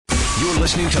You're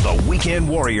listening to the Weekend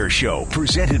Warrior Show,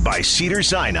 presented by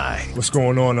Cedars-Sinai. What's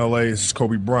going on, LA? This is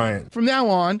Kobe Bryant. From now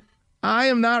on, I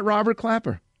am not Robert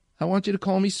Clapper. I want you to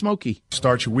call me Smokey.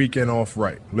 Start your weekend off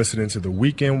right. Listening to the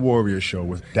Weekend Warrior Show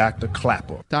with Dr.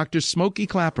 Clapper. Dr. Smokey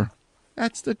Clapper.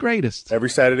 That's the greatest. Every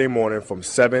Saturday morning from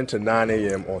 7 to 9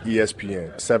 a.m. on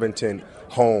ESPN, 710,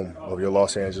 home of your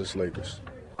Los Angeles Lakers.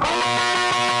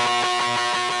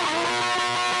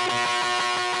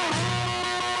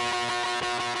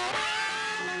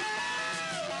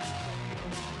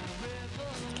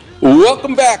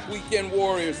 Welcome back, Weekend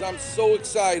Warriors. I'm so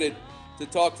excited to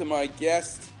talk to my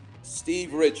guest,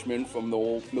 Steve Richman from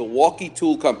the Milwaukee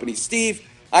Tool Company. Steve,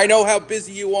 I know how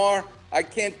busy you are. I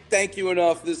can't thank you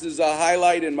enough. This is a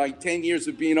highlight in my 10 years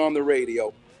of being on the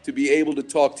radio to be able to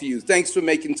talk to you. Thanks for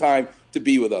making time to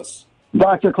be with us.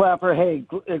 Dr. Clapper, hey,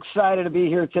 excited to be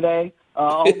here today.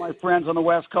 All my friends on the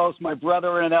West Coast, my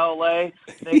brother in L.A.,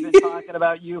 they've been talking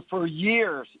about you for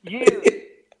years.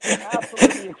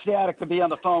 Absolutely ecstatic to be on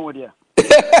the phone with you.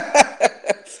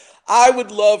 I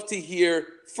would love to hear,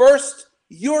 first,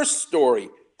 your story.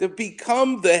 To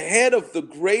become the head of the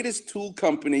greatest tool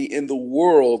company in the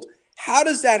world, how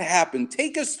does that happen?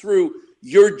 Take us through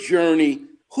your journey.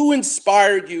 Who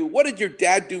inspired you? What did your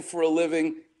dad do for a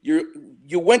living?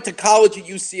 You went to college at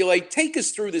UCLA. Take us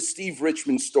through the Steve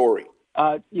Richman story.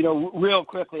 Real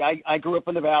quickly, I grew up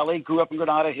in the Valley, grew up in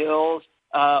Granada Hills.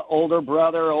 Older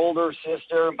brother, older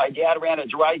sister. My dad ran a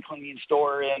dry cleaning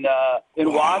store in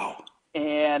Watts,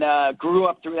 and grew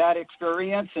up through that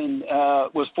experience, and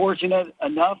was fortunate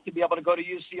enough to be able to go to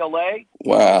UCLA.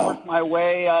 Wow! Worked my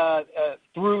way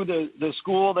through the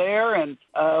school there, and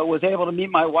was able to meet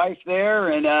my wife there,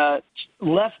 and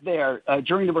left there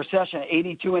during the recession,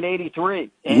 82 and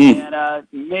 83, and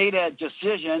made a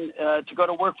decision to go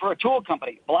to work for a tool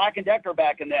company, Black & Decker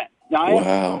back in then. Now, I have to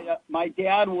tell you, my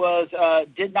dad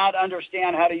did not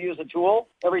understand how to use a tool.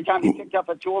 Every time he picked up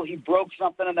a tool, he broke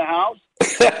something in the house.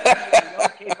 No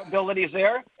capabilities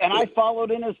there, and I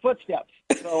followed in his footsteps.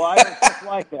 So I was just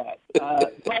like that.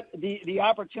 But the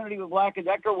opportunity with Black &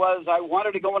 Decker was I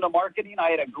wanted to go into marketing.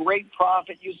 I had a great prof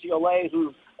at UCLA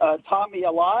who taught me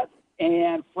a lot.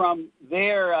 And from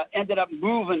there, ended up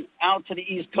moving out to the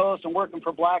East Coast and working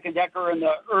for Black & Decker in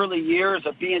the early years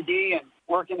of B&D, and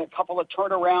working a couple of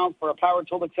turnarounds for a power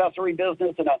tool accessory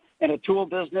business and a tool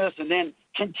business, and then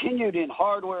continued in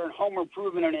hardware and home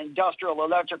improvement and industrial,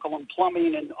 electrical, and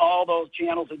plumbing, and all those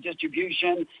channels of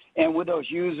distribution and with those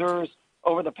users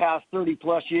over the past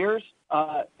 30-plus years.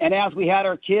 And as we had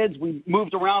our kids, we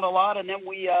moved around a lot, and then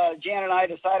Jan and I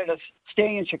decided to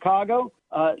stay in Chicago.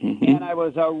 And I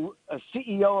was a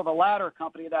CEO of a ladder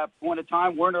company at that point in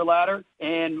time, Werner Ladder.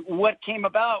 And what came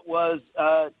about was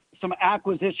some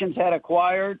acquisitions had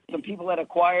acquired, some people had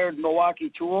acquired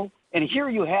Milwaukee Tool. And here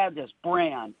you had this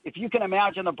brand. If you can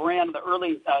imagine the brand in the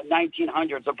early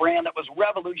 1900s, a brand that was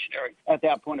revolutionary at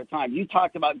that point in time. You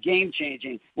talked about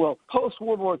game-changing. Well,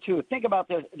 post-World War II, think about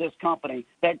this company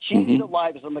that changed the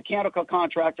lives of mechanical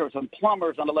contractors and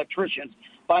plumbers and electricians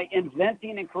by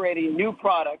inventing and creating new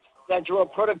products that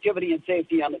drove productivity and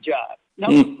safety on the job. Now,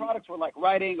 those products were like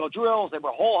right-angle drills. They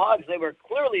were whole hogs. They were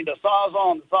clearly the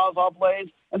Sawzall and the Sawzall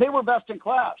blades, and they were best in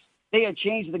class. They had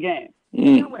changed the game.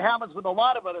 You know what happens with a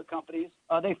lot of other companies?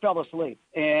 They fell asleep,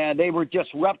 and they were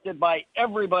disrupted by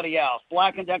everybody else.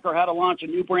 Black & Decker had to launch a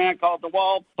new brand called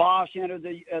DeWalt. Bosch entered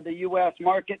the U.S.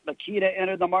 market. Makita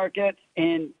entered the market.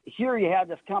 And here you had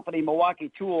this company, Milwaukee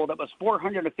Tool, that was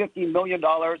 $450 million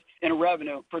in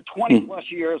revenue for 20-plus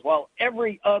years, while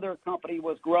every other company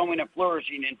was growing and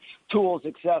flourishing in tools,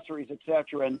 accessories, et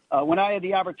cetera. And when I had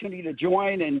the opportunity to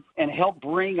join and help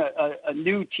bring a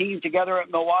new team together at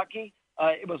Milwaukee,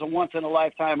 it was a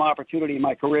once-in-a-lifetime opportunity in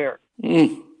my career.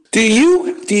 Do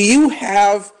you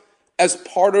have, as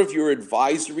part of your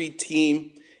advisory team,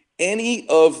 any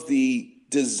of the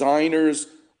designers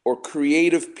or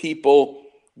creative people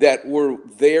that were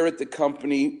there at the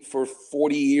company for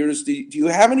 40 years? Do you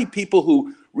have any people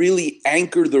who really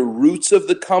anchor the roots of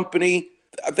the company?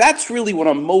 That's really what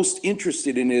I'm most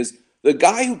interested in, is the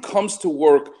guy who comes to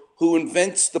work who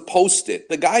invents the Post-it,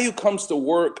 the guy who comes to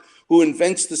work who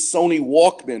invents the Sony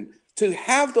Walkman. To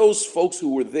have those folks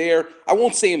who were there, I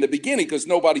won't say in the beginning because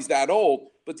nobody's that old,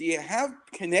 but do you have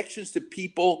connections to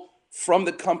people from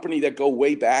the company that go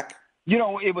way back? You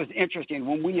know, it was interesting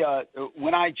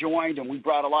when I joined, and we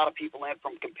brought a lot of people in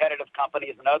from competitive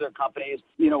companies and other companies.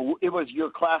 You know, it was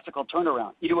your classical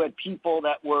turnaround. You had people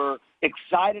that were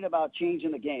excited about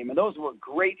changing the game, and those were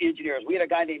great engineers. We had a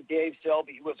guy named Dave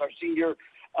Selby, who was our senior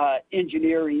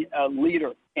engineering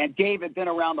leader. And Dave had been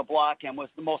around the block and was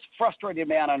the most frustrated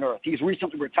man on earth. He's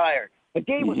recently retired. But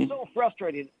Dave was so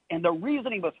frustrated, and the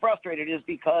reason he was frustrated is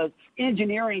because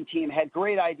engineering team had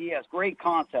great ideas, great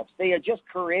concepts. They had just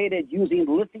created using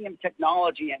lithium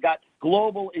technology and got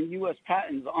global and U.S.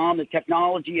 patents on the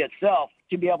technology itself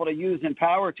to be able to use in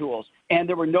power tools. And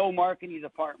there were no marketing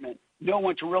department, no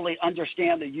one to really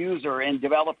understand the user and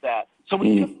develop that. So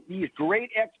we took these great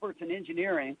experts in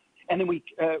engineering, and then we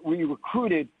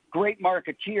recruited great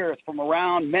marketeers from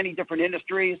around many different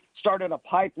industries, started a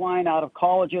pipeline out of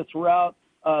colleges throughout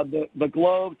the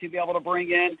globe to be able to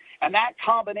bring in. And that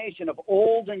combination of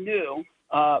old and new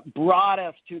brought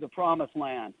us to the promised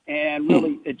land, and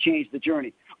really it changed the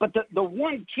journey. But the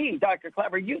one key, Dr.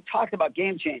 Clapper, you talked about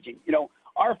game changing. You know,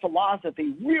 our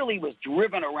philosophy really was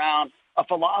driven around a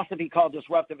philosophy called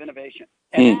disruptive innovation.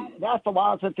 And that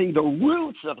philosophy, the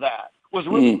roots of that, was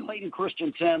really Clayton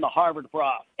Christensen, the Harvard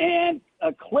prof. And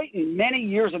Clayton, many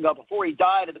years ago, before he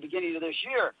died at the beginning of this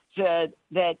year, said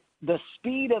that the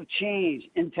speed of change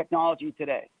in technology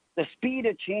today, the speed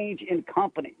of change in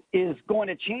companies is going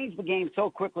to change the game so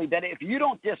quickly that if you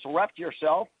don't disrupt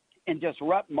yourself and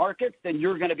disrupt markets, then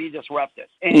you're going to be disrupted.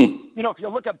 And, you know, if you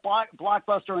look at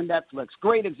Blockbuster and Netflix,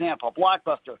 great example,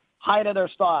 Blockbuster, height of their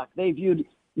stock, they viewed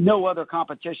no other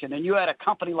competition. And you had a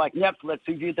company like Netflix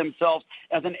who viewed themselves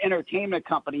as an entertainment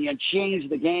company and changed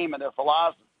the game and their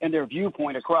philosophy and their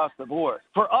viewpoint across the board.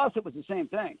 For us, it was the same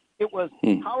thing. It was,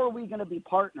 how are we going to be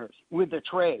partners with the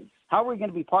trades? How are we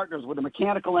going to be partners with the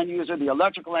mechanical end user, the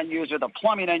electrical end user, the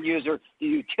plumbing end user, the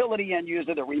utility end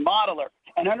user, the remodeler,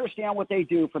 and understand what they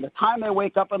do from the time they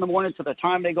wake up in the morning to the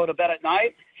time they go to bed at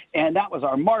night? And that was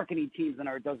our marketing teams and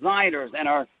our designers and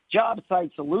our job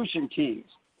site solution teams.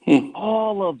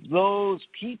 All of those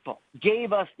people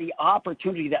gave us the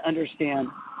opportunity to understand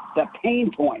the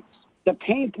pain points that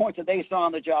they saw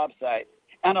on the job site,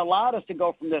 and allowed us to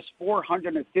go from this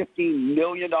 $415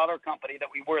 million company that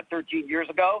we were 13 years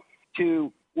ago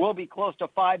to we'll be close to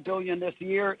 $5 billion this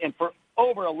year, and for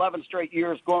over 11 straight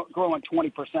years growing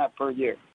 20% per year.